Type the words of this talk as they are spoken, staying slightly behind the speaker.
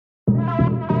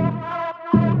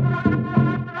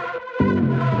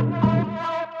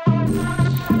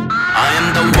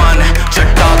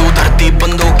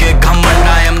बंदों के घमंड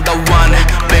I am the one,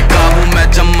 बेकाबू मैं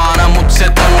जमाना मुझसे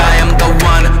तंग I am the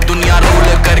one, दुनिया रूल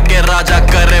करके राजा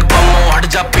करे बमो हट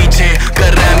जा पीछे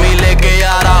कर रैमी लेके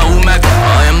आ रहा हूँ मैं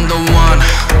I am the one,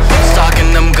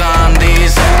 stalking them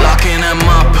Gandhis, locking them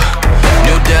up,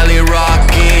 New Delhi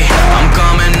Rocky, I'm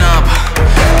coming up,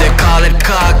 they call it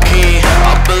cocky,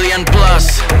 a billion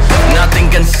plus, nothing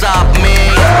can stop me.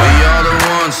 We are the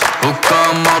ones who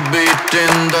come out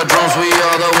beating the drums. We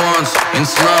are the ones in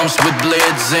slums with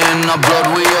blades in our blood.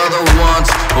 We are the ones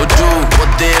who do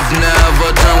what they've never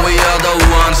done. We are the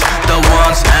ones,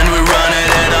 and we running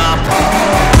it up.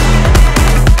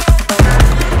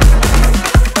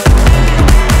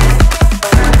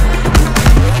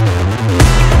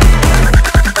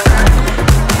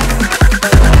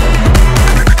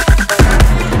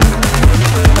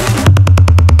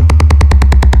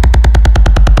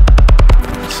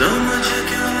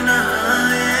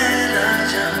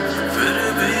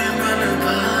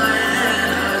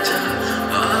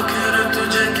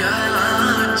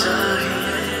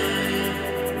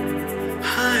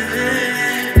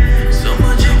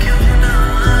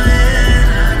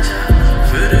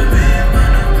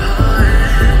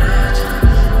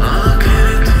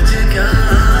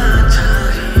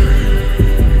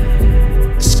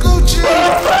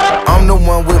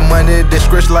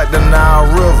 Like the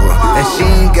Nile River, and she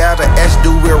ain't got an S,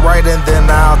 do it right and then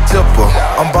I'll tip her.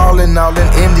 I'm ballin' all in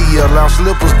India, lounge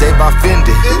slippers, they by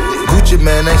Fendi. Gucci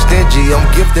man ain't stingy, I'm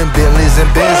gifting Bentleys and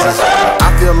Benzes.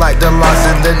 I feel like the loss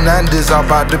in the 90s, all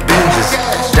about the binges.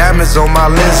 Diamonds on my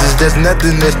lenses, there's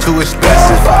nothing that's too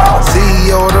expensive.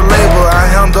 CEO of the label, I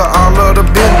handle all of the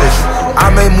business. I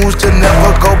make moves to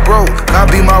never go broke, God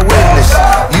be my witness.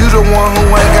 You the one who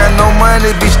ain't got no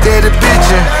money, be steady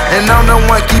bitchin'. And I'm the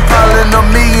one keep piling up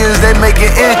millions, they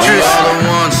making interest. We are the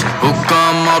ones who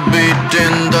come out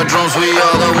beating the drums. We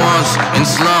are the ones in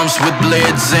slums with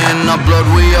blades in our blood.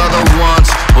 We are the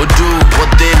ones who do what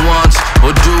they want,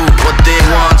 who do what they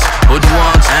want,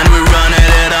 and we running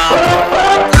it up.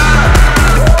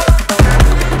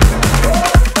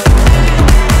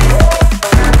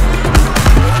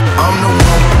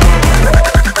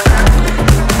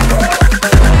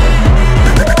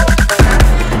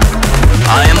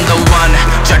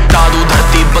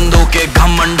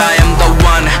 घमंड I am the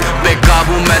one,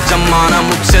 बेकाबू मैं जमाना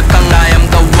मुझसे तंग I am